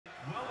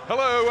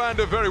Hello and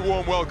a very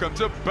warm welcome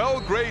to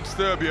Belgrade,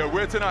 Serbia,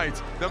 where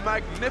tonight the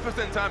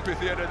magnificent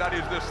amphitheater that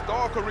is the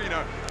Stark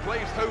Arena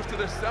plays host to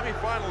the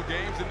semi-final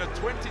games in the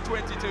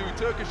 2022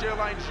 Turkish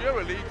Airlines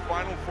EuroLeague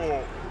Final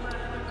Four.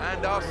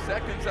 And our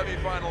second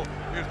semi-final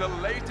is the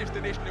latest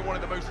edition in one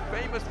of the most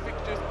famous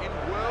fixtures in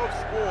world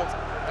sports,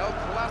 El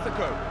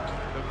Clásico.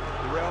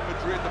 The Real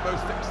Madrid, the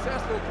most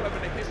successful club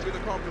in the history of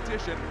the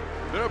competition.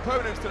 Their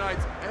opponents tonight,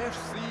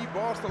 FC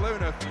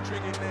Barcelona,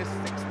 featuring in their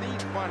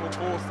 16th Final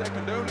Four,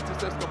 second only to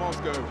CSKA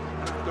Moscow.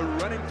 And after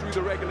running through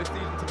the regular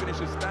season to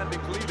finish as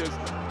standings leaders,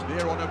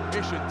 they're on a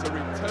mission to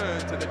return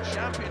to the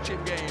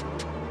championship game.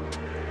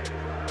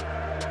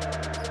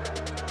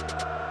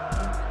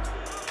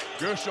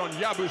 Gershon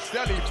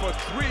Yabusele for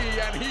three,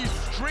 and he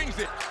strings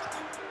it.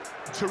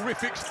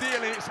 Terrific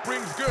steal, and it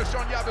springs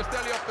Gershon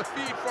Yabusele off the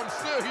feed from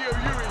Sergio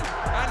Yui.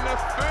 And the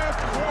first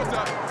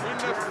quarter, in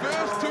the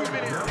first 2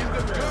 minutes, is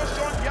the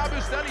Gershon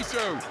Yabusele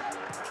show.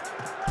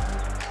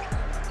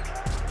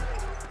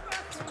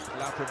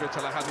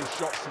 Laprovitala has his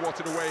shot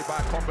swatted away by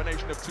a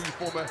combination of two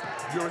former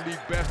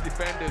EuroLeague best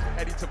defenders,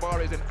 Eddie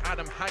Tavares and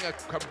Adam Hanger,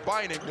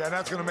 combining. Yeah,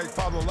 that's going to make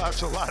Pablo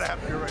Lash a lot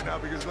happier right now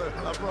because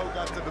Lapro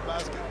got to the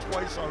basket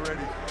twice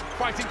already.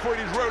 Fighting for it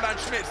is Roland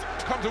Schmitz,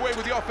 comes away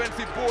with the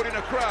offensive board in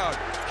a crowd,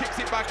 kicks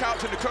it back out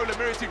to Nikola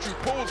Mirotic, who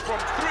pulls from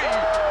three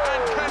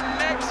and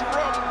connects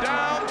from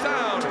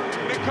downtown.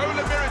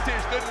 Nikola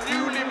Mirotic, the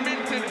newly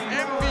minted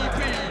MVP,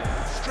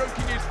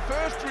 stroking his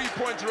first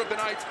three-pointer of the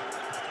night.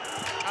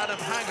 Adam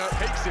Hanger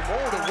takes him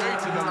all the way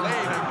to the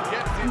lane and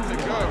gets it to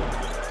go.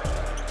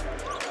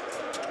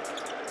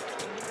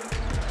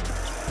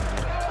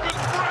 But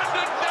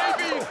Brandon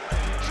Davies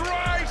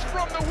drives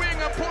from the wing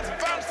and puts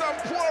Vincent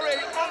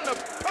Poirier on the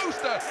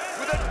poster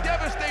with a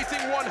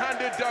devastating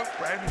one-handed dunk.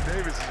 Brandon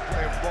Davies is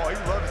playing ball. He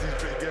loves these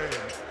big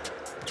games.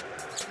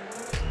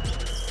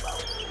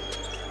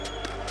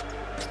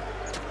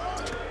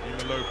 In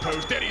the low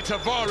post, Eddie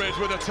Tavares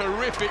with a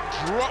terrific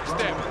drop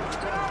step.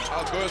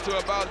 Alberto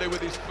Abalde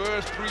with his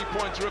first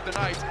three-pointer of the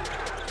night.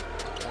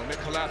 Well,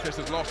 Nikolathis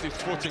has lost his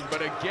footing,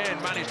 but again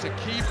managed to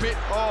keep it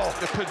off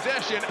the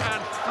possession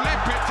and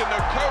flip it to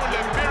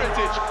Nikola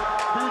Mirotic,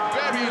 who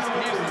buries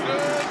his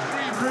third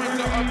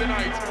three-pointer of the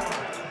night.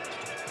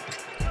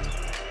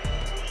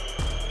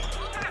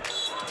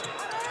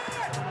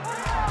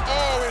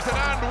 Oh, it's an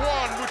and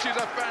one, which is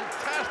a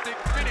fantastic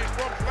finish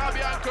from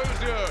Fabian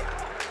Cozier.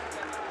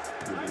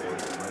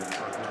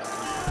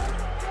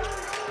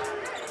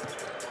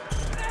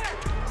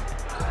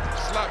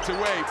 Slapped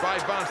away by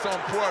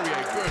Vincent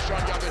Poirier.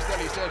 Gershon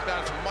Yabusele says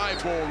that's my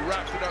ball,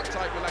 wraps it up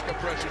tightly like a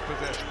precious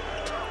possession.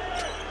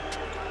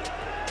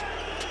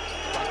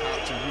 Back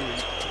out to Rui.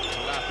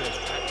 Colathis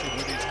active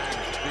with his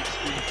hands. Big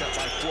screen set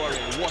by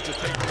Poirier. What a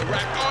take to the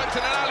rack. Oh, it's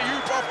an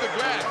alley-oop off the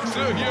glass.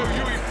 Sergio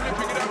Yui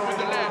flipping it up with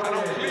the left, and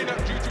on clean-up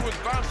duty was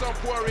Vincent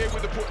Poirier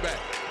with the putback.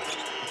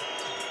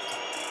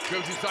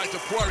 Goes inside to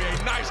Poirier.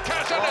 Nice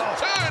catch and a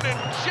turn and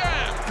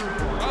jam.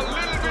 A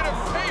little bit of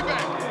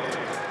payback.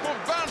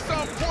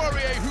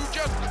 Poirier, who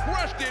just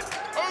crushed it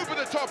over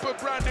the top of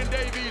Brandon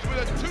Davies with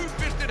a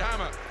two-fisted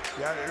hammer.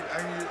 Yeah,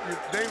 I mean,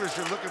 Davis,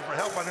 you're looking for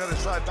help on the other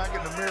side, back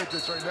in the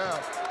Mirotic right now.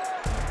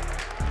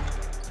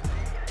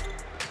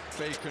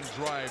 Fake and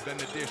drive, then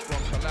the dish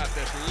from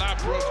Colathis.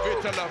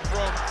 Laprovitala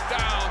from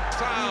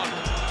downtown.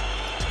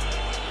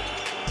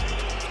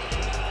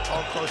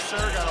 Oh,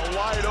 Cozier got a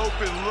wide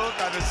open look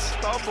on his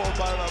stumble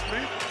by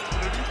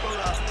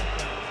Laprovitala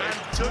and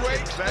took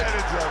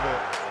advantage of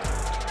it.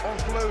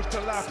 Offloads to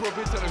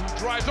Laprovitala, who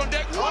drives on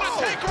deck. What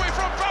a takeaway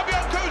from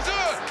Fabian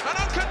Cozier! An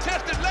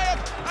uncontested layup,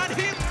 and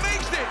he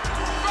makes it!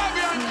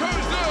 Fabian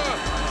Cozier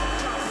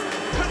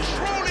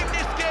controlling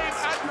this game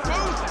at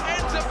both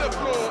ends of the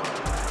floor.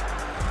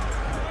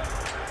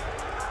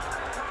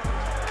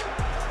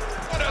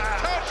 What a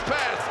touch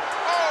pass!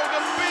 Oh,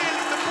 the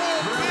ball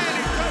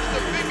barely touched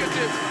the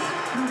fingertips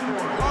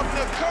of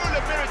Nikola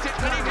Mirotic,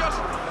 and he just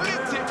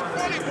flipped it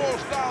volleyball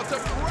style to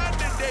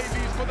Brandon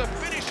Davies for the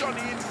finish on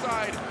the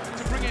inside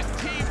to bring his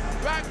team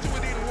back to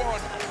within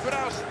one. But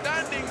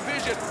outstanding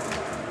vision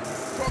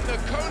from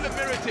Nikola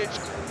Mirotic.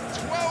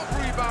 12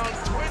 rebounds,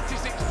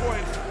 26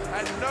 points,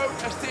 and no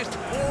assist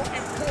more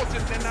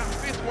important than that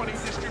fifth one he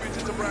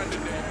distributed to Brandon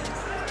Davies.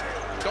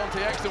 Dante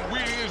Exum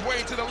wheeling his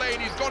way to the lane.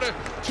 He's got a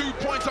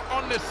two-pointer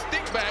on the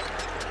stick back.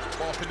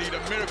 Barca need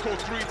a miracle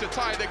three to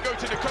tie. They go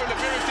to Nikola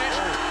Mirotic.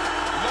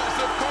 Lots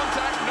of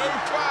contact, no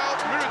foul.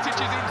 Mirotic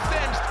is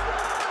incensed,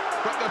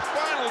 but the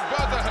final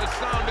buzzer has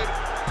sounded,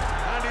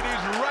 and it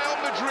is Real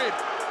Madrid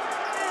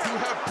who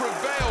have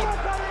prevailed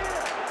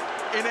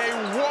in a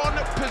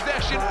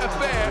one-possession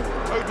affair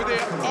over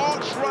their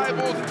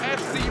arch-rivals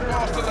FC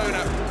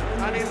Barcelona.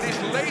 And in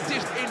this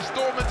latest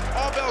installment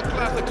of El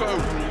Clásico,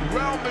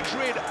 Real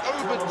Madrid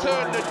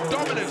overturned the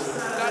dominance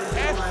that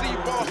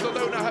FC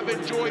Barcelona have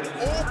enjoyed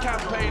all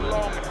campaign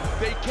long.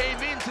 They came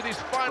into this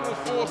Final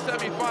Four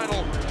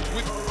semi-final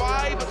with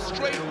 5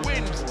 straight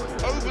wins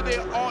over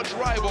their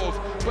arch-rivals,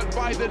 but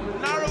by the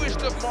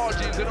narrowest of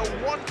margins in a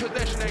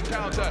one-possession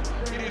encounter,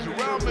 it is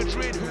Real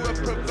Madrid who have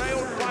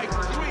prevailed by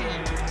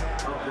 3